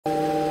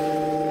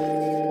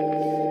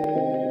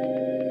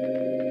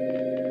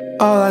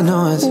All I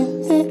know is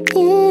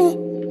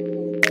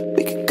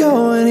we could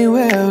go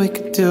anywhere, we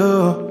could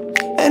do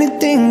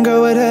anything,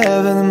 girl,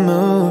 whatever the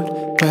mood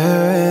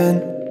we're in.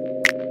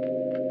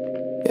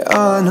 Yeah,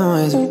 all I know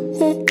is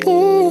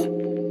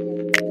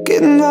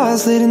getting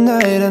lost late at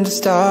night under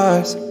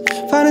stars,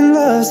 finding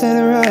love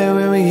standing right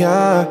where we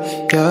are.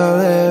 Your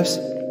lips,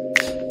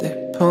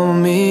 they pull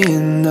me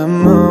in the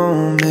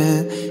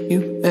moment,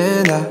 you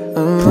and I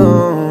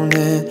alone,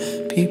 and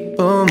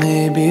people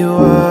may be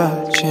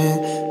watching.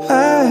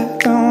 I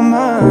don't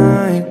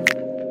mind,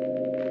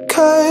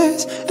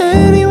 'cause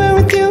anywhere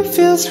with you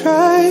feels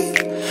right.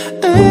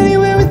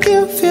 Anywhere with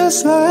you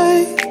feels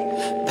like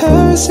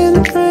Paris in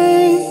the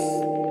rain,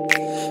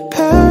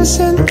 Paris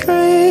in the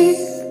rain.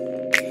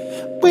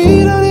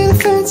 We don't need a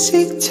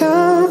fancy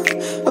town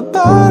or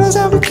bottles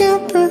that we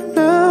can't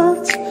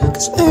pronounce,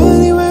 'cause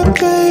anywhere,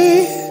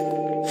 babe,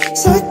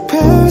 it's like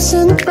Paris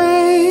in the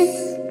rain.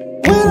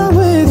 When I'm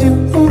with you,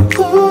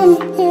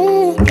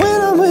 when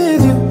I'm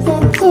with you,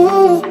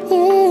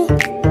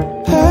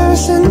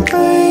 Paris in the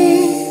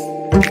rain,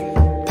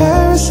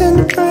 Paris in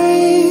the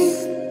rain.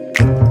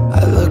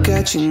 I look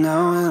at you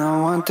now and I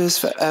want this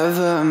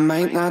forever. I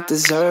might not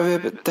deserve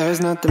it, but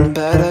there's nothing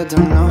better.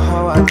 Don't know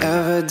how I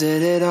ever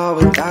did it all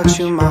without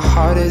you. My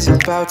heart is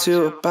about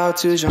to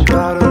jump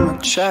out of my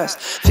chest.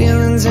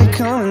 Feelings, they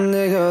come and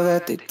they go,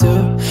 that they do.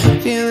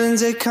 Feelings,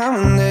 they come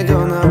and they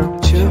go, not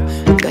with you.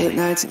 Late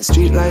nights and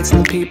street lights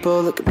and the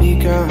people look at me,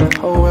 girl, and the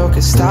whole world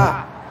could stop.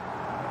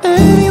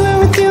 Anywhere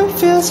with you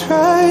feels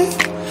right.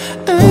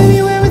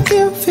 Anywhere with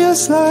you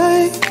feels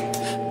like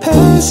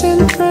Paris in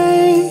the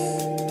rain,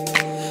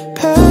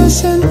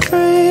 Paris in the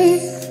rain.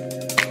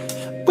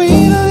 We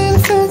don't need a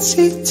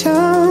fancy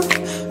town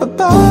or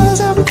bottles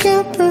that we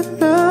can't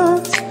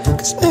pronounce,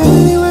 'cause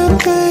anywhere,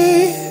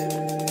 babe,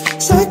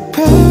 it's like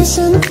Paris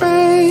in the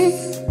rain.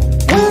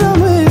 When I'm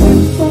with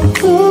you,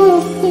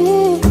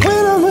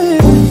 when I'm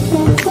with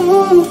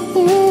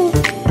you,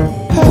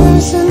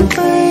 Paris in the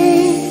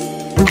rain,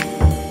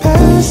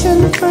 Paris in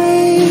the rain.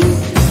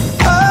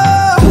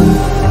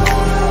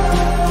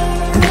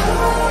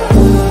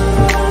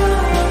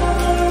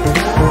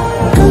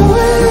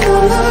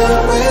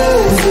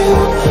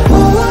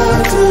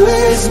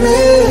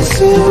 Miss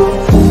you.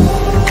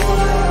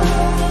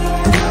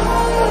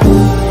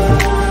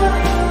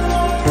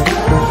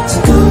 So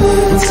come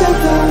and take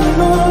the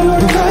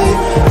moonlight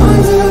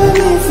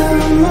underneath the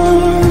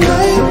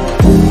moonlight.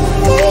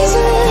 Days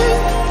in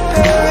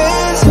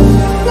Paris,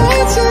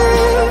 nights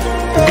in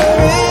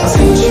Paris.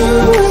 Paint you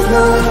with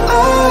my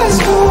eyes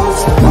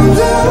closed,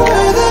 wonder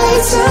where the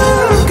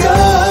time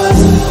goes.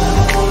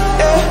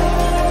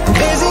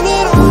 Yeah, isn't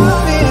it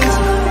obvious?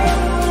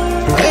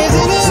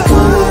 Isn't it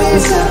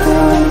obvious that the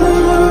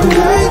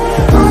moonlight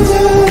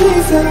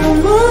underneath the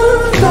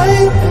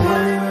moonlight?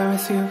 Anywhere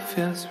with you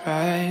feels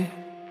right.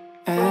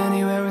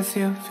 Anywhere with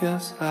you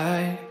feels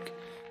like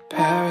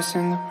Paris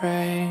in the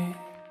rain,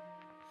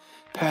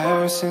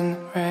 Paris in the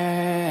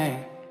rain.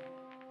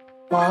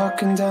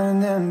 Walking down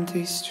an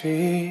empty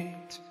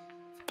street,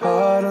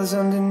 puddles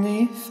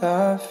underneath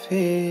our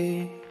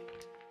feet.